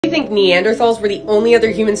think Neanderthals were the only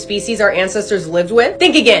other human species our ancestors lived with?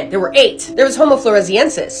 Think again. There were 8. There was Homo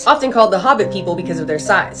floresiensis, often called the Hobbit people because of their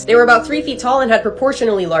size. They were about 3 feet tall and had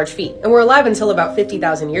proportionally large feet, and were alive until about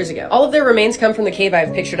 50,000 years ago. All of their remains come from the cave I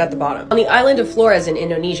have pictured at the bottom, on the island of Flores in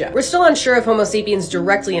Indonesia. We're still unsure if Homo sapiens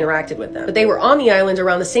directly interacted with them, but they were on the island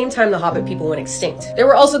around the same time the Hobbit people went extinct. There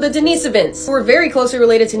were also the Denisovans, who were very closely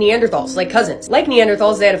related to Neanderthals, like cousins. Like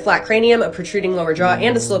Neanderthals, they had a flat cranium, a protruding lower jaw,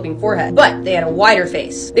 and a sloping forehead, but they had a wider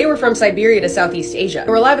face. They were from Siberia to Southeast Asia, and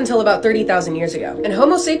were alive until about 30,000 years ago, and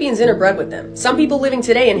Homo sapiens interbred with them. Some people living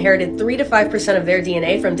today inherited 3 to 5% of their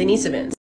DNA from Denisovans.